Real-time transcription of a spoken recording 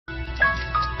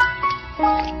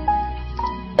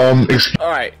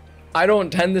Alright, I don't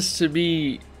intend this to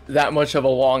be that much of a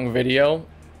long video,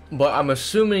 but I'm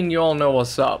assuming you all know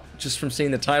what's up, just from seeing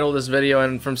the title of this video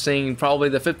and from seeing probably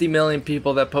the 50 million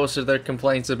people that posted their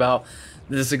complaints about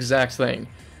this exact thing.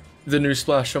 The new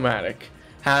Splash-o-matic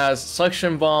has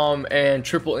Suction Bomb and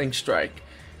Triple Ink Strike,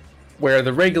 where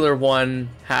the regular one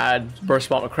had Burst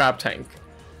Bomb and Crab Tank.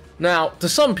 Now, to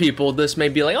some people, this may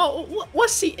be like, oh,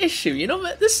 what's the issue? You know,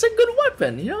 this is a good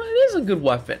weapon. You know, it is a good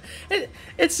weapon.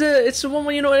 It's a one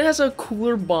where, you know, it has a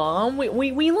cooler bomb.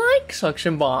 We like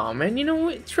Suction Bomb, and you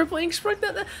know, Triple Ink Strike,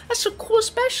 that's a cool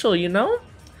special, you know.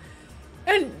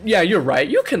 And yeah, you're right.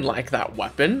 You can like that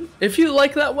weapon. If you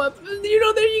like that weapon, you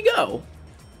know, there you go.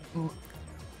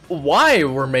 Why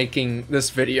we're making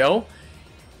this video?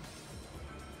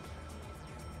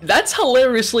 That's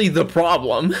hilariously the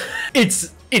problem.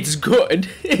 It's good.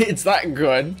 It's that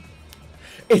good.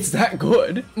 It's that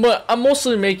good. But I'm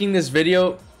mostly making this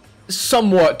video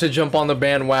somewhat to jump on the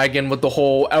bandwagon with the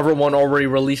whole everyone already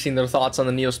releasing their thoughts on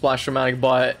the Neo Splash-o-matic,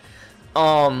 but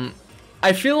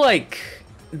I feel like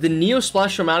the Neo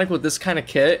Splash-o-matic with this kind of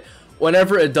kit,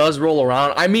 whenever it does roll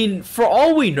around, I mean, for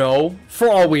all we know,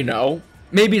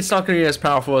 maybe it's not going to be as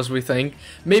powerful as we think.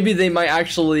 Maybe they might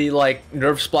actually like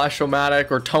nerf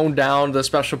Splash-o-matic or tone down the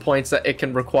special points that it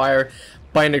can require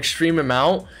by an extreme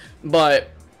amount. But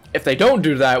if they don't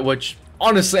do that, which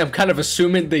honestly I'm kind of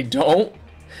assuming they don't,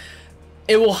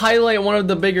 it will highlight one of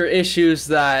the bigger issues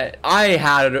that I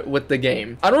had with the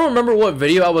game. I don't remember what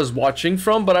video I was watching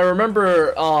from, but I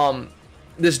remember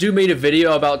this dude made a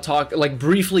video about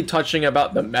briefly touching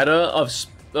about the meta of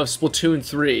Splatoon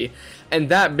 3, and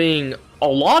that being a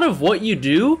lot of what you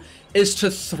do is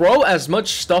to throw as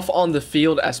much stuff on the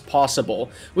field as possible,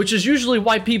 which is usually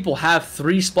why people have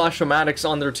 3 Splash-o-matics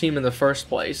on their team in the first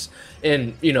place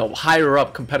in, you know, higher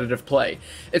up competitive play.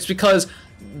 It's because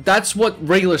that's what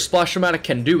regular Splash-o-matic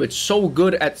can do. It's so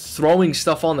good at throwing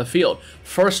stuff on the field.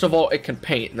 First of all, it can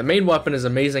paint. The main weapon is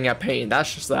amazing at painting.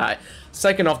 That's just that.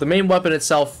 Second off, the main weapon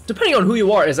itself, depending on who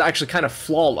you are, is actually kind of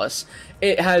flawless.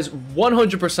 It has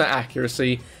 100%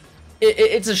 accuracy.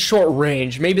 It's a short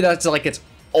range. Maybe that's like its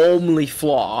only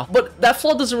flaw. But that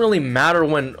flaw doesn't really matter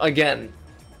when, again,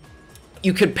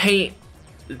 you can paint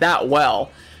that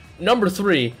well. Number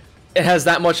 3, it has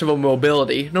that much of a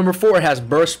mobility. Number 4, it has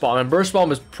Burst Bomb, and Burst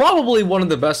Bomb is probably one of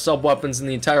the best sub-weapons in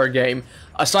the entire game,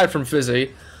 aside from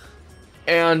Fizzy.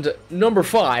 And number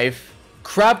 5,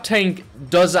 Crab Tank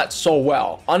does that so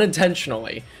well,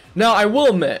 unintentionally. Now, I will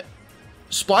admit,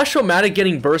 Splash-o-matic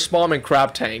getting Burst Bomb and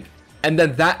Crab Tank, and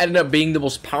then that ended up being the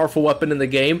most powerful weapon in the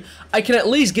game, I can at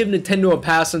least give Nintendo a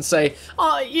pass and say,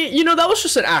 you know, that was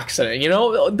just an accident, you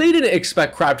know? They didn't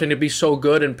expect Crab Tank to be so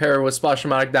good and pair with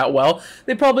Splash-o-matic that well.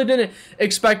 They probably didn't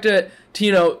expect it to,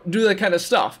 you know, do that kind of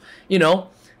stuff, you know?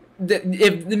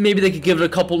 If maybe they could give it a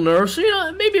couple nerfs, you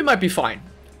know, maybe it might be fine.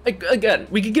 Again,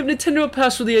 we could give Nintendo a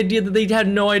pass for the idea that they had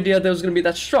no idea that it was going to be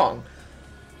that strong.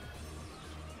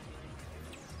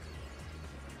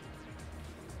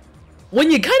 When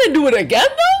you kind of do it again,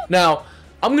 though? Now,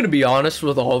 I'm going to be honest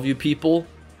with all of you people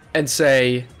and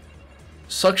say,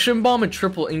 Suction Bomb and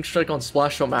Triple Ink Strike on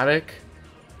Splash-o-matic,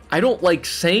 I don't like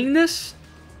saying this,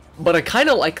 but I kind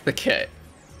of like the kit.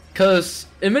 Because,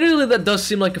 admittedly, that does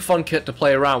seem like a fun kit to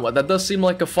play around with. That does seem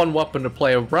like a fun weapon to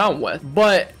play around with.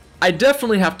 But I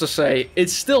definitely have to say, it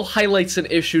still highlights an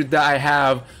issue that I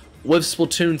have with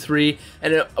Splatoon 3.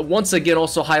 And it once again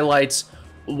also highlights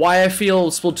why I feel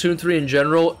Splatoon 3 in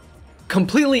general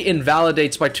completely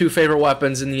invalidates my 2 favorite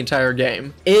weapons in the entire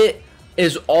game. It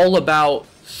is all about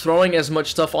throwing as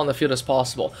much stuff on the field as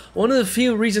possible. One of the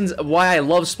few reasons why I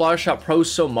love Splattershot Pro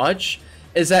so much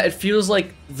is that it feels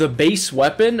like the base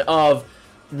weapon of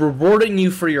rewarding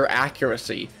you for your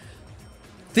accuracy.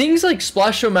 Things like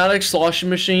Splash-o-matic, Sloshing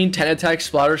Machine, Tentetak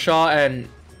Splattershot, and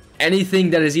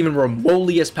anything that is even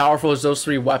remotely as powerful as those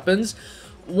 3 weapons,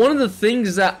 one of the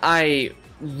things that I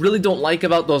really don't like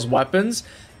about those weapons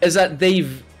is that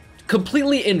they've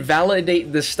completely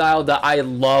invalidate the style that I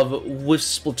love with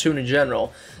Splatoon in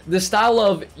general. The style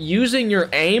of using your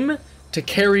aim to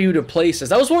carry you to places.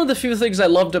 That was one of the few things I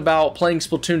loved about playing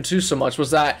Splatoon 2 so much,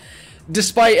 was that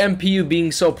despite MPU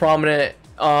being so prominent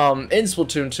in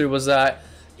Splatoon 2, was that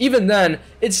even then,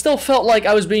 it still felt like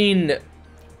I was being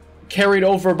carried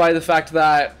over by the fact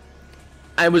that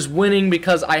I was winning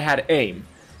because I had aim.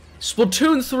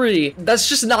 Splatoon 3, that's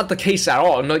just not the case at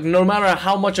all. Like, no matter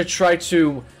how much I try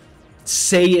to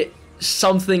say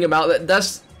something about that,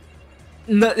 that's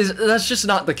just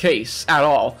not the case at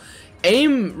all.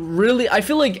 Aim really, I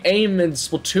feel like aim in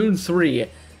Splatoon 3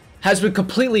 has been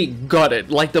completely gutted.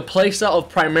 Like, the playstyle of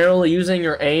primarily using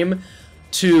your aim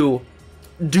to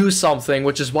do something,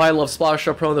 which is why I love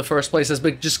Splash-o-matic Pro in the first place, has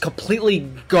been just completely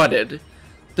gutted.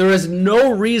 There is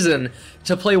no reason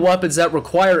to play weapons that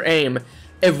require aim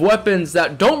if weapons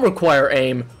that don't require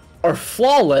aim are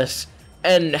flawless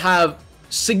and have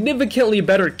significantly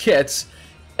better kits,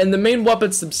 and the main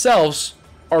weapons themselves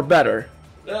are better.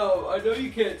 Now, I know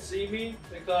you can't see me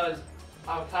because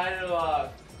I'm kind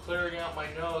of clearing out my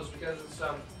nose because of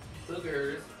some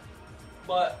boogers,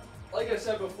 but like I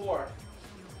said before,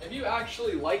 if you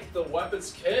actually like the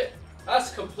weapons kit,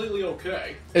 that's completely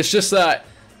okay. It's just that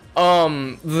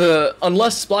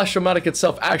unless Splash-o-matic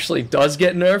itself actually does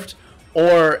get nerfed,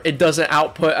 or it doesn't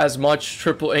output as much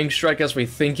triple ink strike as we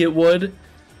think it would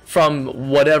from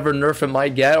whatever nerf it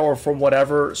might get, or from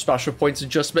whatever special points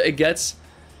adjustment it gets.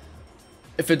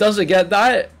 If it doesn't get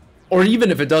that, or even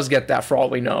if it does get that for all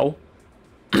we know,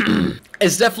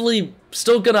 it's definitely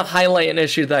still gonna highlight an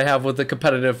issue that I have with the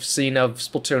competitive scene of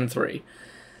Splatoon 3.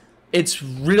 It's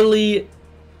really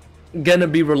gonna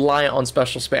be reliant on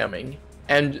special spamming,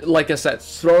 and like I said,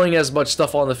 throwing as much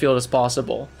stuff on the field as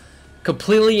possible,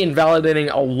 completely invalidating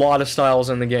a lot of styles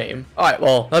in the game. Alright,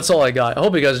 well, that's all I got. I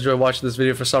hope you guys enjoyed watching this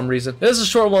video for some reason. This is a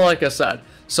short one, like I said,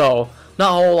 so not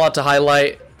a whole lot to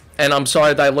highlight, and I'm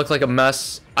sorry that I look like a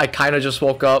mess. I kind of just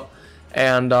woke up,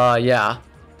 and yeah.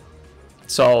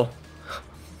 So,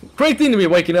 great thing to be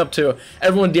waking up to.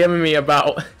 Everyone DMing me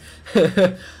about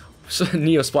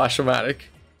Neo Splash-o-matic.